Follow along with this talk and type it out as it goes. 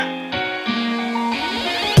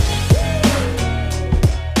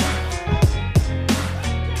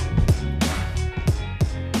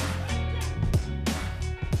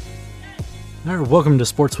there. Welcome to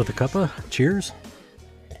Sports with a Cuppa. Cheers.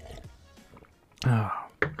 Oh,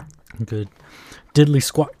 good diddly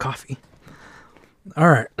squat coffee. All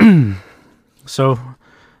right. So,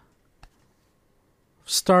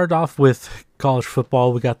 start off with college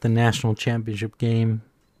football. We got the national championship game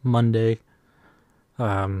Monday.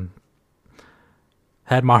 Had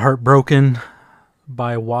my heart broken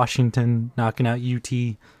by Washington knocking out UT.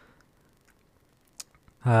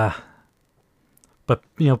 But,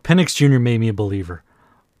 Penix Jr. made me a believer.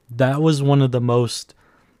 That was one of the most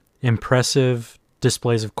impressive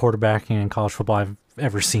displays of quarterbacking in college football I've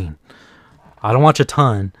ever seen. I don't watch a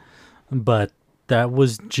ton, but that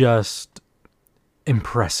was just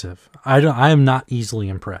impressive. I am not easily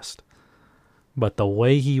impressed. But the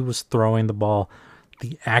way he was throwing the ball,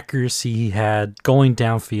 the accuracy he had going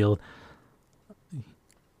downfield,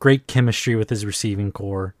 great chemistry with his receiving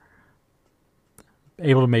core,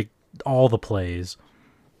 able to make all the plays.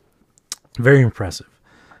 Very impressive.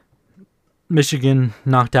 Michigan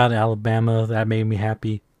knocked out Alabama. That made me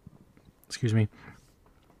happy. Excuse me.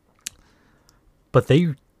 But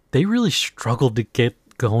they really struggled to get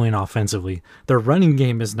going offensively. Their running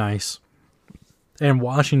game is nice. And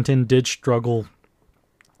Washington did struggle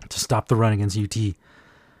to stop the run against UT.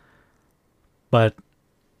 But,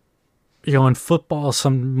 in football,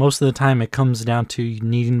 most of the time it comes down to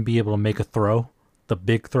needing to be able to make a throw. The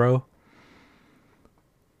big throw.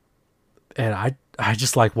 And I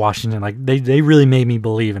just like Washington. Like they really made me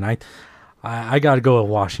believe, and I got to go with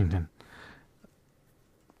Washington.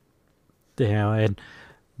 And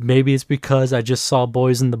maybe it's because I just saw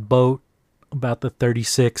Boys in the Boat about the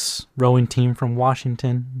 36 rowing team from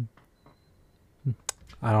Washington.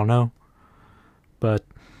 I don't know, but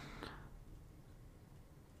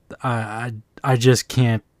I just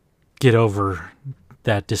can't get over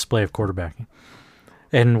that display of quarterbacking.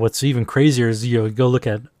 And what's even crazier is, go look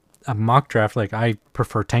at a mock draft. Like, I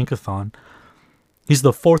prefer Tankathon. He's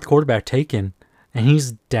the fourth quarterback taken, and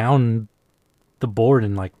he's down the board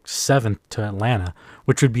in like 7th to Atlanta,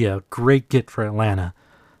 which would be a great get for Atlanta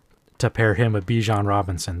to pair him with Bijan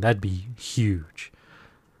Robinson. That'd be huge.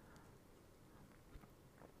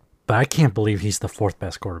 But I can't believe he's the fourth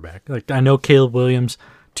best quarterback. Like, I know Caleb Williams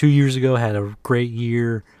 2 years ago had a great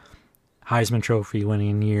year, Heisman Trophy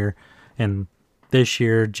winning year, and this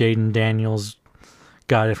year, Jaden Daniels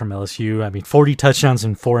got it from LSU. I mean, 40 touchdowns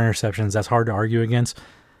and 4 interceptions. That's hard to argue against.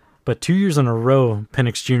 But 2 years in a row,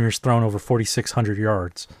 Penix Jr.'s thrown over 4,600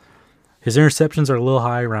 yards. His interceptions are a little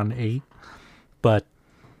high, around 8. But,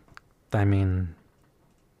 I mean,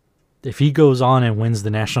 if he goes on and wins the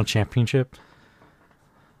national championship,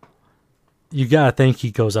 you got to think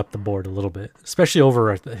he goes up the board a little bit. Especially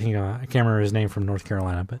over, I can't remember his name from North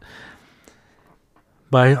Carolina, But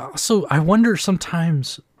I wonder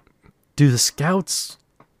sometimes, do the scouts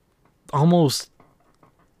almost,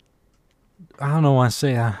 I don't know what to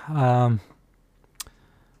say, I don't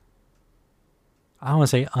want to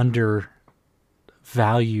say undervalue,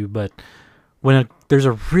 but when there's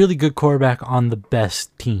a really good quarterback on the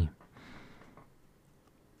best team,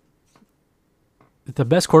 the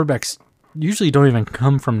best quarterbacks usually don't even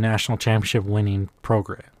come from national championship winning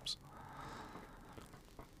programs.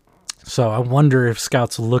 So I wonder if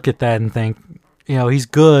scouts look at that and think, he's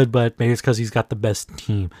good, but maybe it's because he's got the best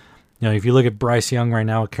team. If you look at Bryce Young right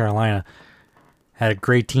now at Carolina, had a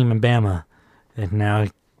great team in Bama, and now,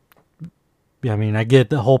 I get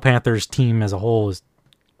the whole Panthers team as a whole is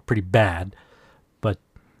pretty bad, but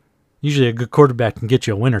usually a good quarterback can get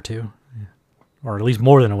you a win or two, or at least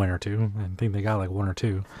more than a win or two. I think they got like 1 or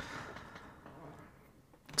 2.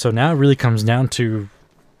 So now it really comes down to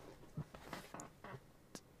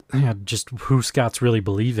just who scouts really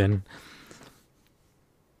believe in.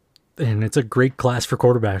 And it's a great class for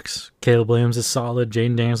quarterbacks. Caleb Williams is solid.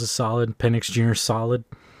 Jaden Daniels is solid. Penix Jr. is solid.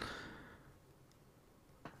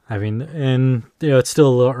 I mean, and, it's still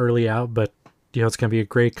a little early out, but, it's going to be a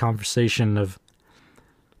great conversation of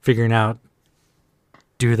figuring out,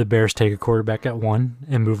 do the Bears take a quarterback at 1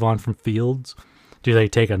 and move on from Fields? Do they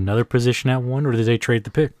take another position at 1, or do they trade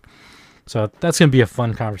the pick? So that's going to be a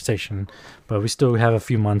fun conversation, but we still have a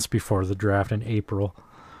few months before the draft in April.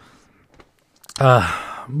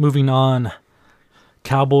 Moving on,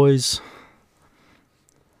 Cowboys.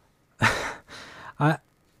 I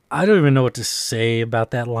don't even know what to say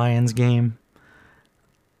about that Lions game.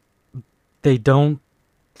 They don't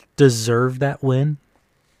deserve that win.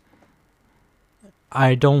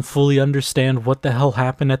 I don't fully understand what the hell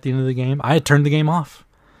happened at the end of the game. I had turned the game off.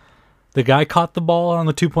 The guy caught the ball on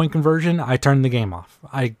the 2-point conversion. I turned the game off.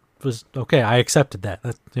 I was okay. I accepted that.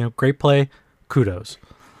 That's, great play. Kudos.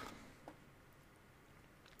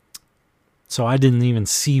 So I didn't even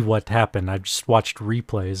see what happened. I just watched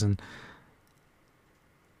replays, and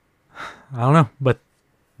I don't know. But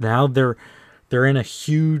now they're in a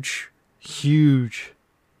huge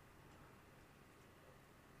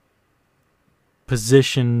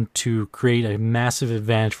position to create a massive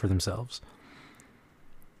advantage for themselves.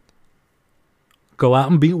 Go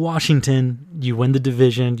out and beat Washington, you win the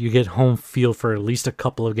division, you get home field for at least a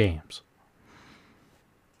couple of games.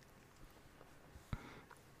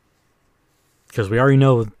 Because we already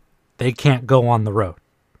know they can't go on the road.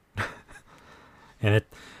 and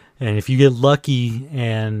if you get lucky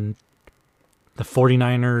and the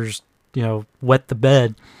 49ers, wet the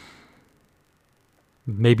bed,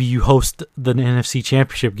 maybe you host the NFC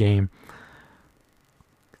Championship game.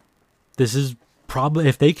 This is probably,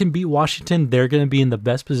 if they can beat Washington, they're going to be in the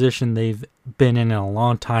best position they've been in a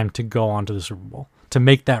long time to go on to the Super Bowl, to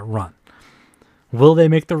make that run. Will they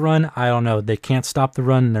make the run? I don't know. They can't stop the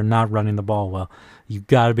run, and they're not running the ball well. You've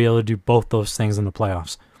got to be able to do both those things in the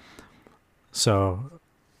playoffs. So,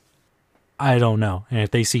 I don't know. And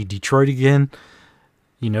if they see Detroit again,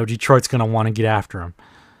 Detroit's going to want to get after them.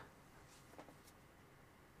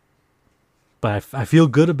 But I feel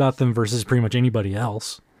good about them versus pretty much anybody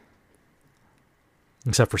else.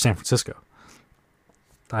 Except for San Francisco.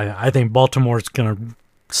 I think Baltimore's going to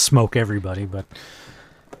smoke everybody, but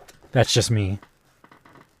that's just me.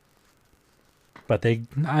 But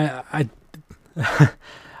I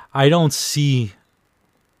don't see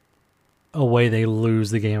a way they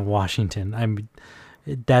lose the game of Washington. I mean,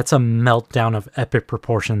 that's a meltdown of epic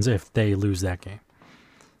proportions if they lose that game.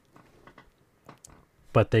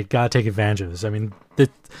 But they got to take advantage of this. I mean,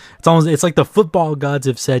 it's like the football gods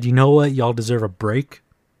have said, you know what, y'all deserve a break.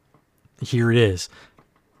 Here it is.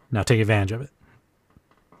 Now take advantage of it.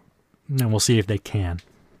 And we'll see if they can.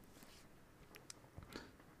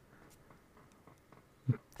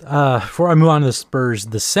 Before I move on to the Spurs,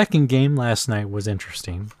 the second game last night was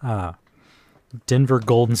interesting. Denver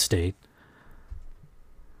Golden State.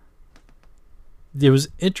 It was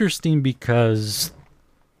interesting because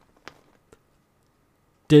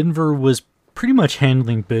Denver was pretty much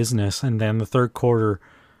handling business, and then the third quarter,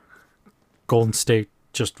 Golden State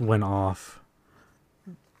just went off.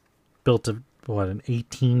 Built an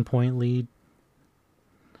 18-point lead.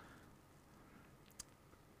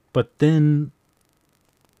 But then,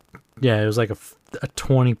 it was like a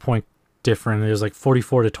 20-point difference. It was like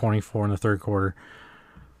 44-24 in the third quarter.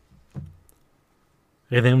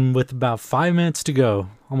 And then with about 5 minutes to go,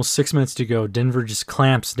 almost 6 minutes to go, Denver just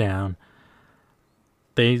clamps down.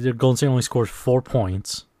 The Golden State only scored 4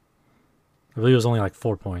 points. I believe it was only like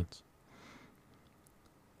 4 points.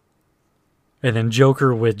 And then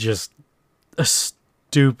Joker with just a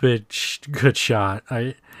stupid good shot.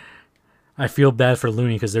 I feel bad for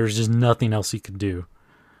Looney because there was just nothing else he could do.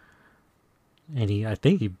 And I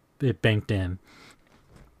think it banked in.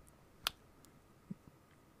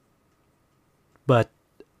 But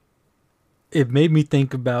it made me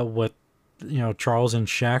think about what Charles and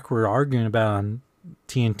Shaq were arguing about on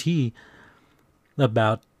TNT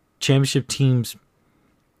about championship teams.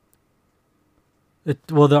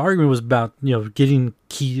 The argument was about getting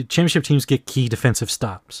key championship teams get key defensive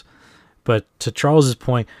stops, but to Charles's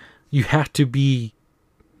point, you have to be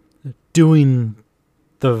doing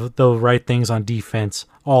the right things on defense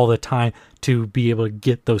all the time to be able to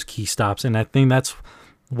get those key stops, and I think that's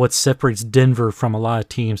what separates Denver from a lot of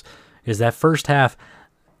teams. Is that first half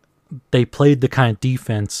they played the kind of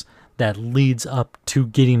defense that leads up to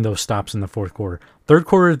getting those stops in the fourth quarter. Third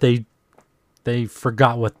quarter they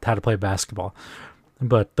forgot how to play basketball.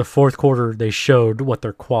 But the fourth quarter, they showed what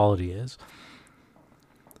their quality is.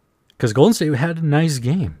 Because Golden State had a nice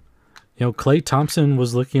game. Klay Thompson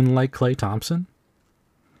was looking like Klay Thompson.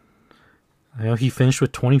 He finished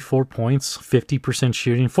with 24 points, 50%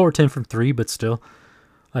 shooting, 4-10 from 3, but still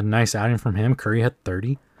a nice outing from him. Curry had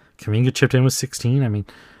 30. Kuminga chipped in with 16. I mean,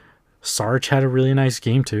 Sarge had a really nice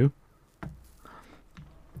game too.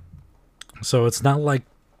 So it's not like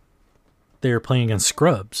they were playing against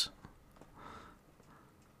scrubs.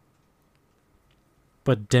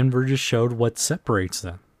 But Denver just showed what separates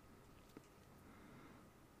them.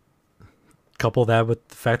 Couple that with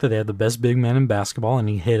the fact that they had the best big man in basketball and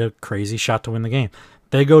he hit a crazy shot to win the game.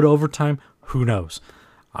 They go to overtime, who knows?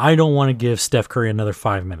 I don't want to give Steph Curry another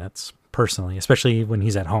 5 minutes, personally, especially when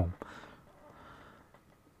he's at home.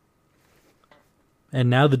 And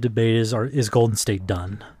now the debate is Golden State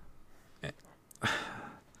done?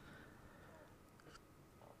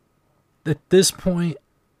 At this point,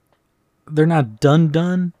 they're not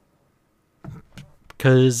done,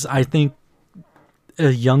 because I think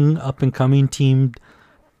a young up-and-coming team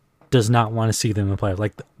does not want to see them in the playoffs.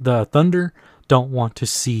 Like the Thunder don't want to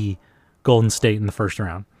see Golden State in the first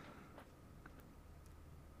round.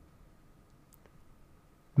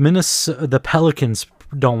 The Pelicans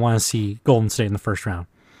don't want to see Golden State in the first round.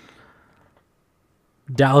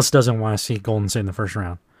 Dallas doesn't want to see Golden State in the first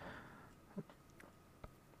round.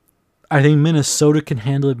 I think Minnesota can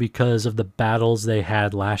handle it because of the battles they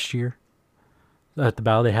had last year. The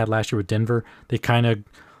battle they had last year with Denver, they kind of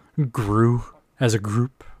grew as a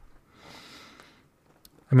group.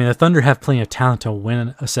 I mean, the Thunder have plenty of talent to win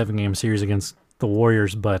a 7-game series against the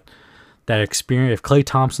Warriors, but that experience, if Klay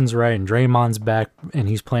Thompson's right and Draymond's back and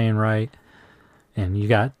he's playing right, and you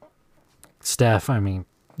got Steph, I mean,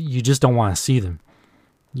 you just don't want to see them.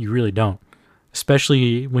 You really don't.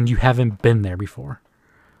 Especially when you haven't been there before.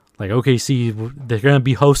 Like OKC, they're going to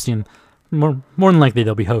be hosting, more than likely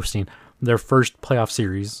they'll be hosting their first playoff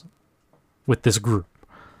series with this group.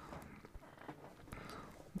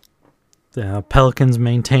 The Pelicans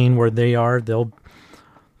maintain where they are. They'll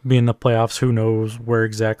be in the playoffs. Who knows where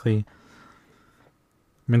exactly.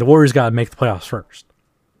 I mean, the Warriors got to make the playoffs first.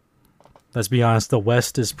 Let's be honest, the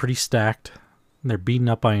West is pretty stacked. They're beating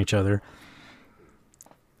up on each other.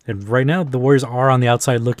 And right now, the Warriors are on the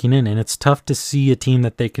outside looking in, and it's tough to see a team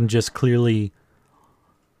that they can just clearly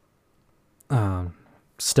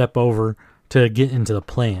step over to get into the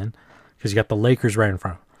play-in, because you got the Lakers right in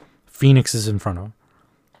front of them. Phoenix is in front of them.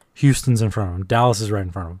 Houston's in front of them. Dallas is right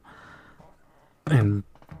in front of them. And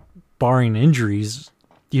barring injuries,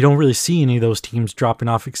 you don't really see any of those teams dropping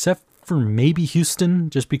off, except for maybe Houston,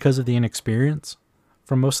 just because of the inexperience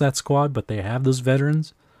from most of that squad, but they have those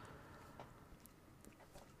veterans.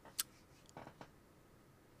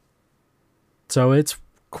 So it's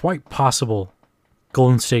quite possible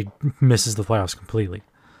Golden State misses the playoffs completely.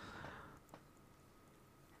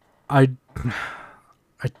 I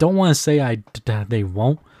don't want to say they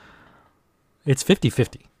won't. It's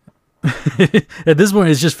 50-50. At this point,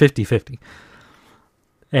 it's just 50-50.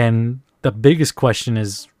 And the biggest question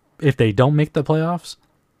is, if they don't make the playoffs,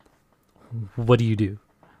 what do you do?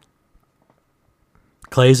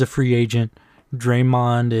 Klay's a free agent.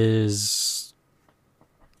 Draymond.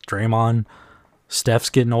 Steph's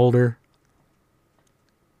getting older.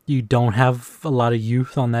 You don't have a lot of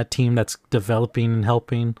youth on that team that's developing and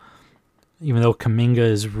helping, even though Kuminga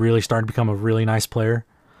is really starting to become a really nice player.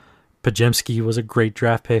 Podziemski was a great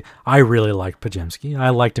draft pick. I really liked Podziemski. I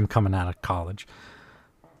liked him coming out of college.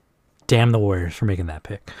 Damn the Warriors for making that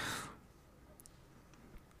pick.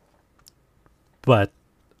 But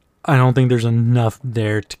I don't think there's enough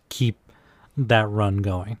there to keep that run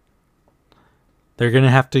going. They're going to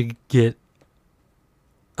have to get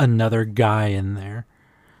another guy in there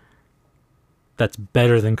that's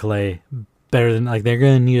better than Klay, they're going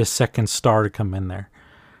to need a second star to come in there.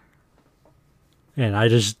 And I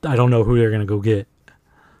don't know who they're going to go get.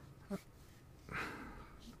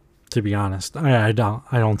 To be honest, I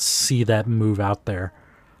don't see that move out there,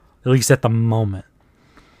 at least at the moment.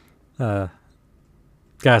 Gotta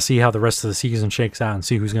see how the rest of the season shakes out and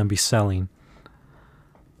see who's going to be selling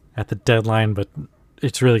at the deadline, but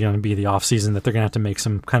it's really going to be the offseason that they're going to have to make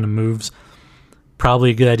some kind of moves.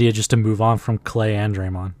 Probably a good idea just to move on from Klay and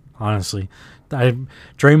Draymond, honestly.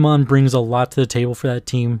 Draymond brings a lot to the table for that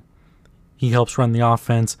team. He helps run the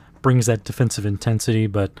offense, brings that defensive intensity,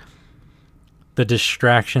 but the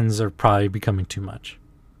distractions are probably becoming too much.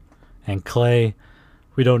 And Klay,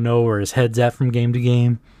 we don't know where his head's at from game to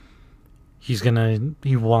game.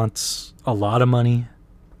 He wants a lot of money.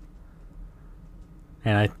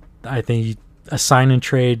 And I think a sign and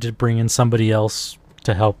trade to bring in somebody else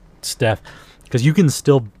to help Steph, because you can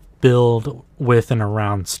still build with and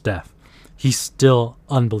around Steph. He's still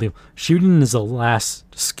unbelievable. Shooting is the last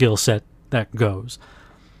skill set that goes.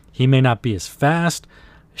 He may not be as fast,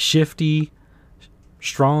 shifty,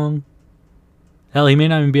 strong. Hell, he may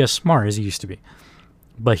not even be as smart as he used to be.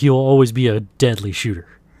 But he will always be a deadly shooter.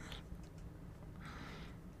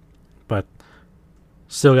 But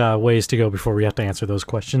still got a ways to go before we have to answer those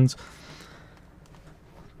questions.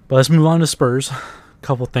 But let's move on to Spurs. A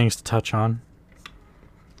couple things to touch on.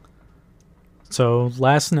 So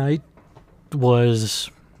last night was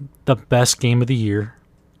the best game of the year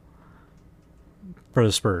for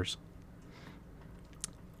the Spurs.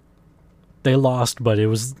 They lost, but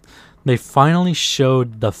they finally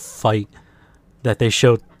showed the fight that they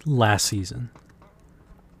showed last season.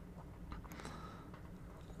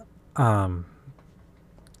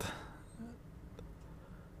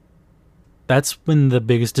 That's been the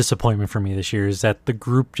biggest disappointment for me this year, is that the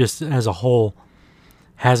group just as a whole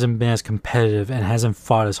hasn't been as competitive and hasn't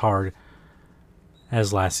fought as hard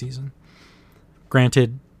as last season.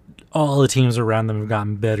 Granted, all the teams around them have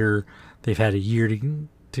gotten better. They've had a year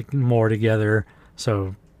to more together,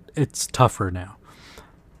 so it's tougher now.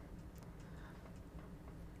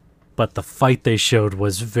 But the fight they showed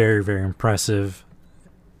was very, very impressive.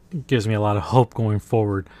 It gives me a lot of hope going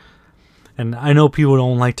forward. And I know people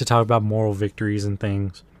don't like to talk about moral victories and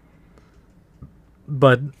things,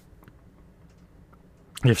 but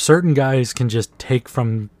if certain guys can just take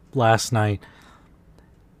from last night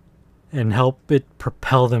and help it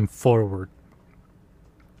propel them forward,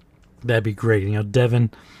 that'd be great. You know, Devin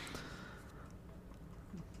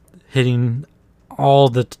hitting all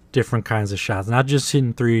the different kinds of shots, not just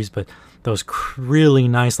hitting threes, but those really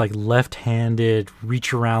nice, like left-handed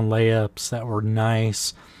reach around layups that were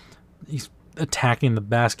nice. He's attacking the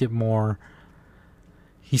basket more.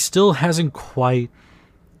 He still hasn't quite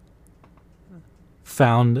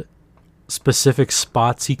found specific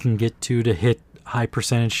spots he can get to hit high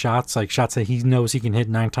percentage shots, like shots that he knows he can hit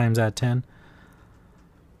 9 times out of 10.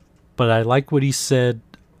 But I like what he said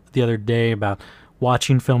the other day about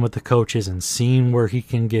watching film with the coaches and seeing where he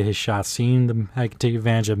can get his shots, seeing them how he can take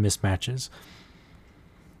advantage of mismatches.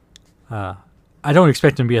 I don't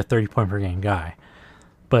expect him to be a 30-point per game guy,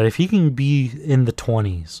 but if he can be in the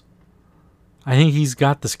 20s, I think he's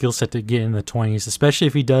got the skill set to get in the 20s, especially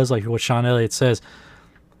if he does, like what Sean Elliott says,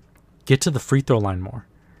 get to the free throw line more.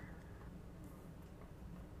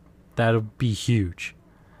 That'll be huge.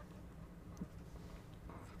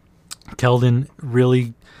 Keldon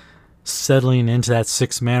really settling into that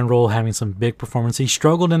 6-man role, having some big performance. He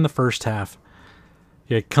struggled in the first half.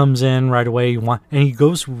 It comes in right away, and he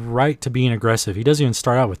goes right to being aggressive. He doesn't even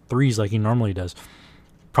start out with threes like he normally does.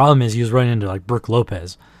 Problem is he was running into like Brook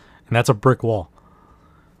Lopez, and that's a brick wall.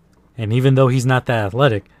 And even though he's not that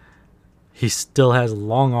athletic, he still has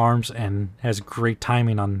long arms and has great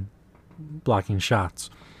timing on blocking shots.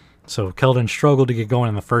 So Keldon struggled to get going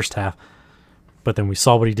in the first half, but then we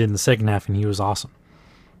saw what he did in the second half, and he was awesome.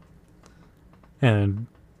 And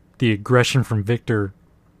the aggression from Victor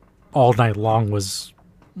all night long was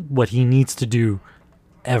what he needs to do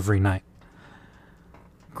every night.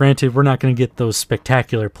 Granted, we're not going to get those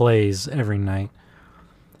spectacular plays every night,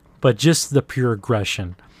 but just the pure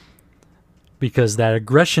aggression. Because that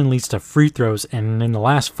aggression leads to free throws, and in the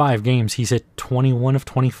last 5 games, he's hit 21 of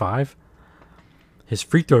 25. His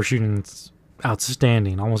free throw shooting is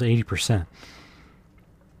outstanding, almost 80%.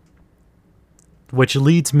 Which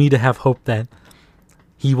leads me to have hope that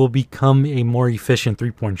he will become a more efficient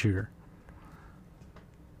three-point shooter.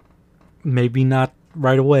 Maybe not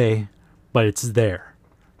right away, but it's there.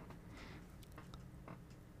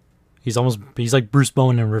 He's like Bruce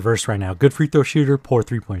Bowen in reverse right now. Good free throw shooter, poor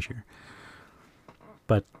three-point shooter.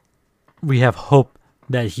 But we have hope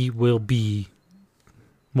that he will be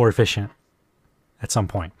more efficient at some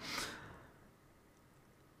point.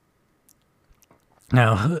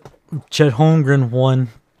 Now, Chet Holmgren won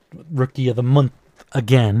Rookie of the Month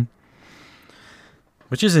again,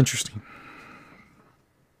 which is interesting.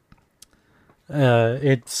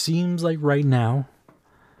 It seems like right now,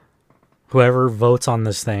 whoever votes on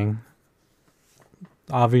this thing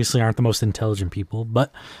obviously aren't the most intelligent people,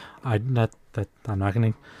 but I'm not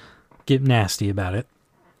going to get nasty about it.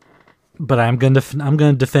 But I'm going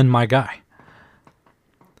to defend my guy.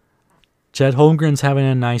 Chet Holmgren's having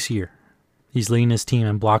a nice year. He's leading his team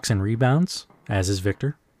in blocks and rebounds, as is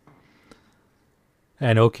Victor.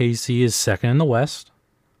 And OKC is second in the West,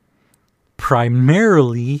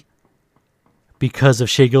 primarily because of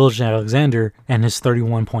Shai Gilgeous-Alexander and his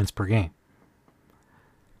 31 points per game.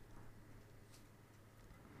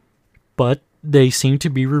 But they seem to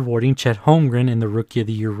be rewarding Chet Holmgren in the Rookie of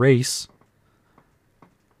the Year race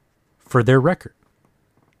for their record,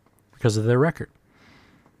 because of their record.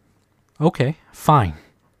 Okay, fine.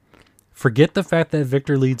 Forget the fact that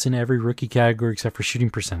Victor leads in every rookie category except for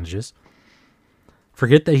shooting percentages.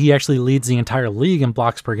 Forget that he actually leads the entire league in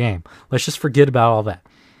blocks per game. Let's just forget about all that.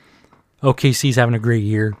 OKC's having a great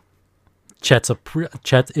year. Chet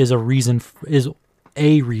is a reason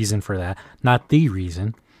for that, not the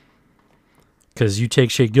reason. Because you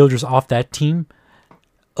take Shai Gilgeous off that team,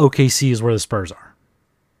 OKC is where the Spurs are.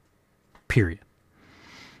 Period.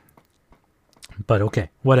 But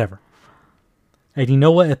okay, whatever. And you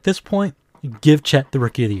know what? At this point, give Chet the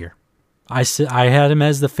Rookie of the Year. I had him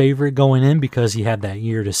as the favorite going in because he had that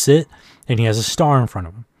year to sit, and he has a star in front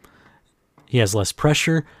of him. He has less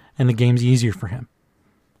pressure, and the game's easier for him.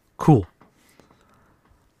 Cool.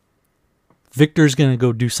 Victor's going to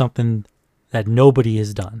go do something that nobody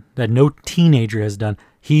has done, that no teenager has done.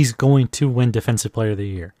 He's going to win Defensive Player of the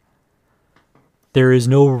Year. There is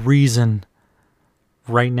no reason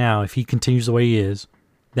right now, if he continues the way he is,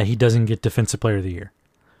 that he doesn't get Defensive Player of the Year.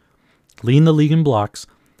 leading the league in blocks.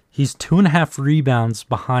 He's 2.5 rebounds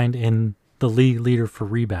behind in the league leader for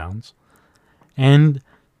rebounds. And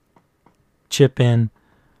chip in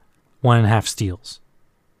 1.5 steals.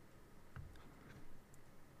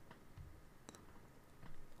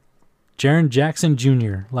 Jaren Jackson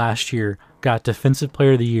Jr. last year got Defensive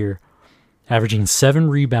Player of the Year, averaging 7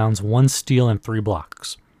 rebounds, 1 steal, and 3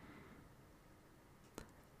 blocks.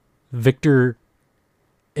 Victor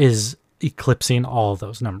is eclipsing all of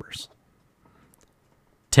those numbers.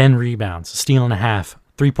 10 rebounds, a steal and a half,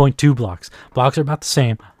 3.2 blocks. Blocks are about the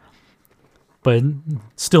same, but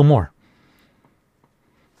still more.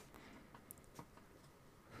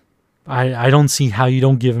 I don't see how you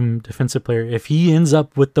don't give him Defensive Player. If he ends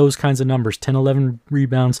up with those kinds of numbers, 10, 11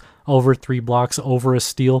 rebounds, over 3 blocks, over a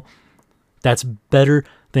steal, that's better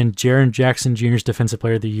than Jaren Jackson Jr.'s Defensive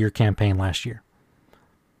Player of the Year campaign last year.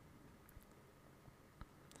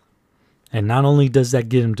 And not only does that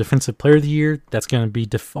get him Defensive Player of the Year, that's going to be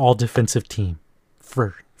all defensive team.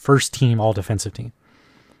 First team, all defensive team.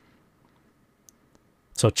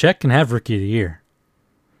 So Chet can have Rookie of the Year.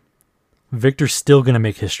 Victor's still going to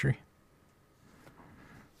make history.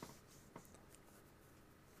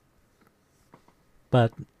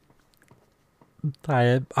 But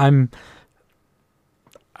I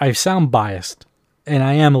sound biased, and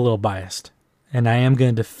I am a little biased, and I am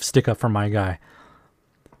going to stick up for my guy.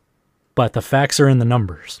 But the facts are in the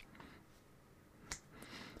numbers.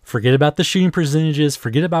 Forget about the shooting percentages.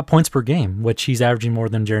 Forget about points per game, which he's averaging more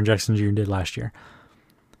than Jaren Jackson Jr. did last year.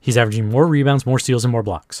 He's averaging more rebounds, more steals, and more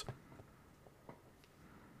blocks.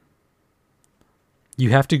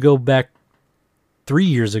 You have to go back 3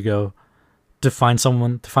 years ago to find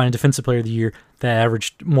a Defensive Player of the Year that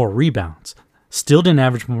averaged more rebounds. Still didn't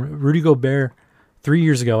average more. Rudy Gobert 3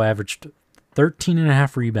 years ago averaged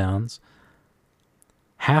 13.5 rebounds,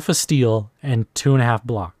 half a steal, and 2.5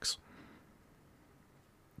 blocks.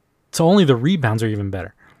 So only the rebounds are even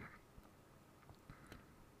better.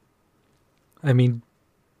 I mean,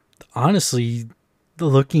 honestly,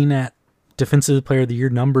 looking at Defensive Player of the Year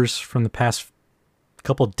numbers from the past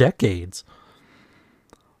couple decades,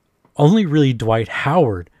 only really Dwight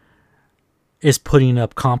Howard is putting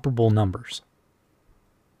up comparable numbers.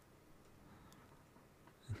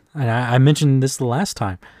 And I mentioned this the last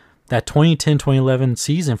time. That 2010-2011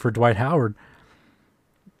 season for Dwight Howard,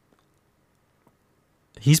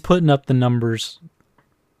 he's putting up the numbers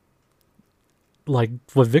like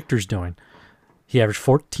what Victor's doing. He averaged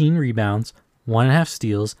 14 rebounds, 1.5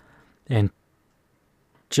 steals, and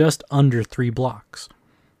just under 3 blocks.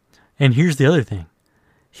 And here's the other thing.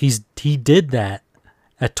 He did that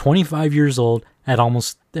at 25 years old at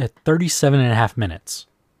 37.5 minutes.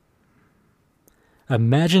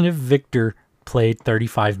 Imagine if Victor played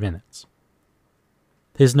 35 minutes.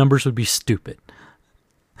 His numbers would be stupid.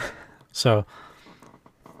 So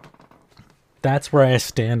that's where I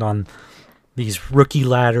stand on these rookie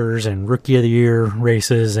ladders and Rookie of the Year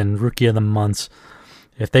races and Rookie of the Months.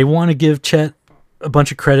 If they want to give Chet a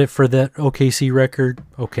bunch of credit for that OKC record,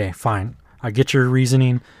 okay, fine. I get your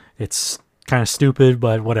reasoning. It's kind of stupid,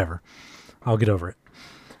 but whatever. I'll get over it.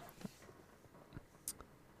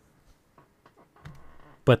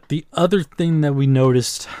 But the other thing that we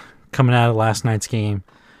noticed coming out of last night's game,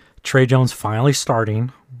 Trey Jones finally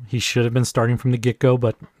starting. He should have been starting from the get-go,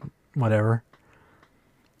 but whatever.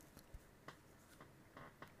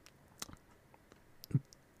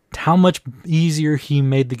 How much easier he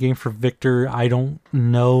made the game for Victor, I don't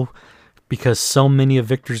know, because so many of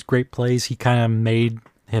Victor's great plays, he kind of made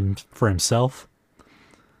him for himself.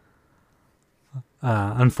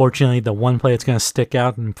 Unfortunately, the one play that's going to stick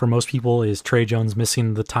out, and for most people, is Trey Jones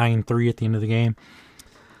missing the tying 3 at the end of the game.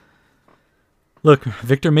 Look,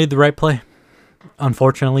 Victor made the right play.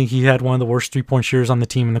 Unfortunately, he had one of the worst 3-point shooters on the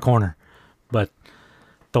team in the corner. But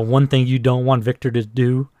the one thing you don't want Victor to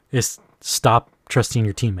do is stop trusting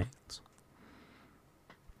your teammates.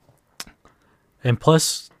 And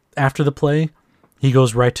plus, after the play, he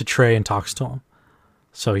goes right to Trey and talks to him.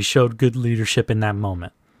 So he showed good leadership in that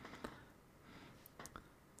moment.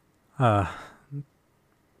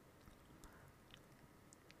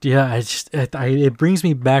 It brings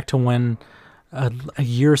me back to when a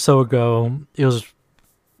year or so ago,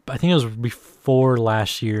 I think it was before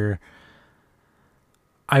last year,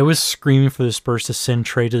 I was screaming for the Spurs to send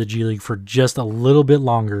Trey to the G League for just a little bit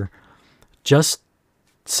longer. Just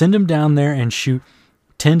send him down there and shoot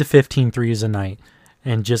 10 to 15 threes a night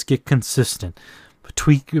and just get consistent.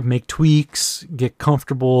 Make tweaks, get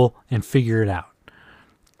comfortable, and figure it out.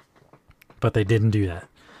 But they didn't do that.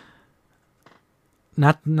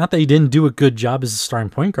 Not that he didn't do a good job as a starting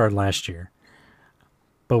point guard last year,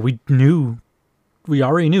 but we knew we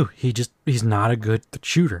already knew he's not a good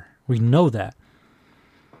shooter. We know that.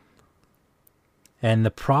 And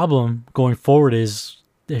the problem going forward is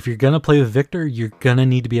if you're going to play with Victor, you're going to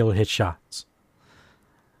need to be able to hit shots.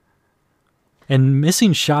 And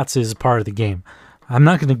missing shots is part of the game. I'm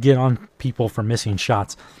not going to get on people for missing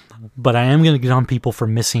shots, but I am going to get on people for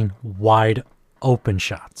missing wide open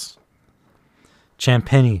shots.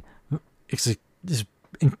 Champagny is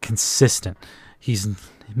inconsistent. He's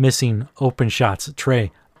missing open shots.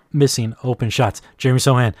 Trey missing open shots. Jeremy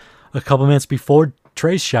Sohan, a couple minutes before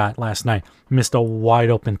Trey's shot last night, missed a wide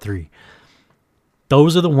open 3.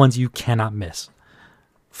 Those are the ones you cannot miss.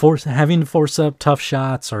 Having to force up tough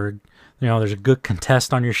shots, or there's a good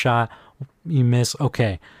contest on your shot, you miss,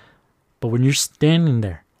 okay. But when you're standing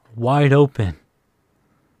there wide open,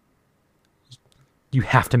 you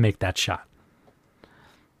have to make that shot.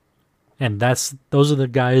 And those are the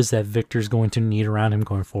guys that Victor's going to need around him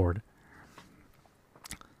going forward.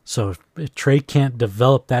 So if Trey can't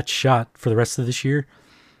develop that shot for the rest of this year,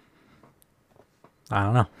 I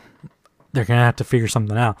don't know. They're going to have to figure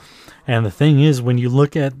something out. And the thing is, when you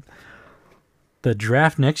look at the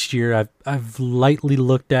draft next year, I've lightly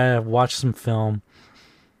looked at it, I've watched some film.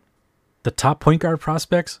 The top point guard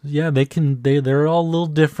prospects, yeah, they're all a little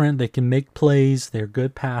different. They can make plays. They're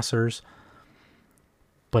good passers.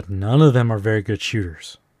 But none of them are very good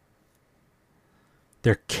shooters.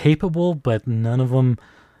 They're capable, but none of them,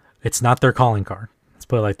 it's not their calling card. Let's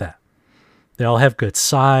put it like that. They all have good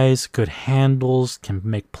size, good handles, can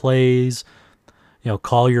make plays.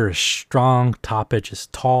 Collier is strong, Toppage is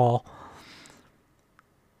tall.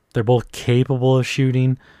 They're both capable of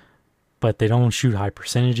shooting, but they don't shoot high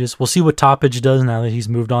percentages. We'll see what Toppage does now that he's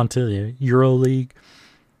moved on to the Euro League.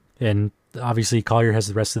 And obviously Collier has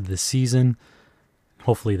the rest of the season,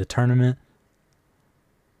 hopefully the tournament.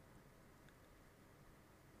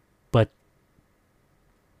 But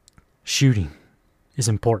shooting is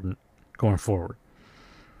important going forward.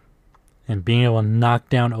 And being able to knock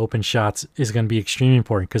down open shots is going to be extremely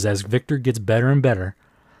important, because as Victor gets better and better,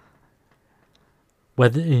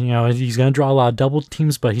 whether he's going to draw a lot of double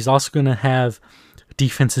teams, but he's also going to have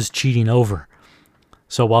defenses cheating over.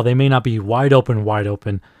 So while they may not be wide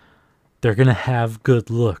open, they're going to have good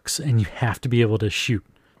looks, and you have to be able to shoot.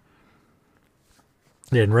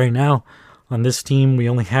 And right now on this team, we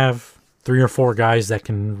only have 3 or 4 guys that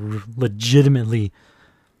can legitimately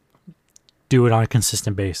do it on a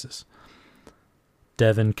consistent basis.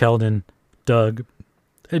 Devin, Keldon, Doug,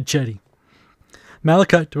 and Chetty.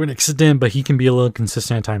 Malachi to an extent, but he can be a little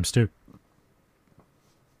consistent at times too.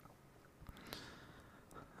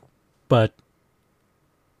 But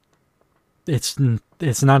it's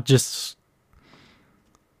not just...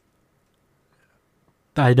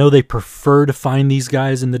 I know they prefer to find these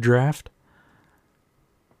guys in the draft,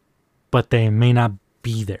 but they may not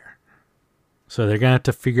be there. So they're going to have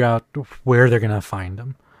to figure out where they're going to find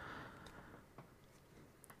them.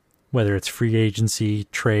 Whether it's free agency,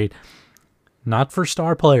 trade. Not for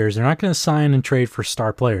star players. They're not going to sign and trade for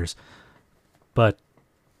star players. But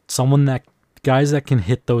guys that can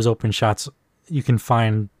hit those open shots, you can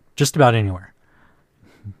find just about anywhere.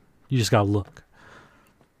 You just got to look.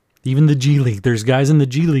 Even the G League. There's guys in the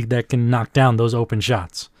G League that can knock down those open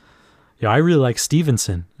shots. I really like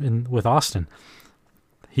Stevenson with Austin.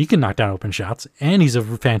 He can knock down open shots, and he's a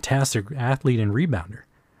fantastic athlete and rebounder.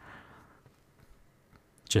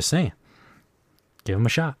 Just saying. Give him a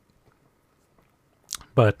shot.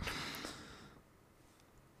 But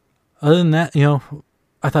other than that,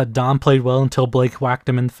 I thought Dom played well until Blake whacked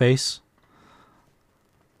him in the face.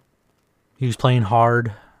 He was playing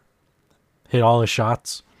hard. Hit all his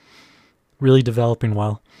shots. Really developing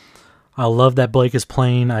well. I love that Blake is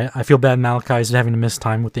playing. I feel bad Malachi is having to miss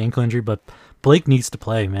time with the ankle injury, but Blake needs to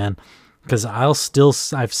play, man. Because I've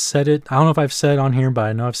said it. I don't know if I've said it on here, but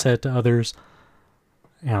I know I've said it to others.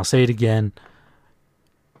 And I'll say it again.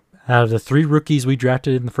 Out of the 3 rookies we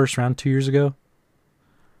drafted in the first round 2 years ago,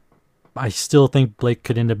 I still think Blake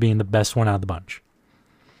could end up being the best one out of the bunch.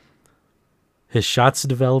 His shot's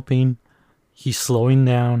developing. He's slowing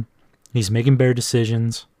down. He's making better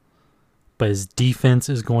decisions. But his defense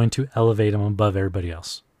is going to elevate him above everybody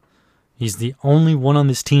else. He's the only one on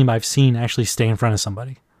this team I've seen actually stay in front of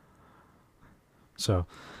somebody. So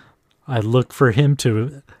I look for him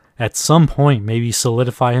to, at some point, maybe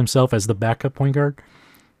solidify himself as the backup point guard.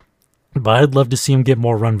 But I'd love to see him get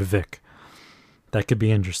more run with Vic. That could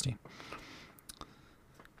be interesting.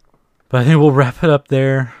 But I think we'll wrap it up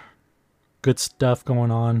there. Good stuff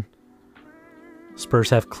going on. Spurs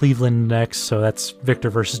have Cleveland next, so that's Victor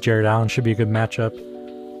versus Jared Allen. Should be a good matchup.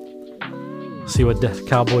 See what the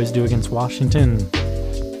Cowboys do against Washington.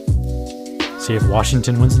 see if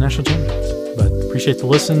Washington wins the national championship. But appreciate the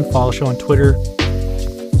listen. Follow the show on Twitter,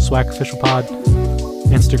 Swag Official Pod,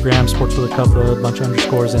 Instagram, Sports with a Cup, a bunch of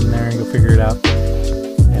underscores in there, and go figure it out.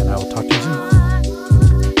 And I will talk to you soon.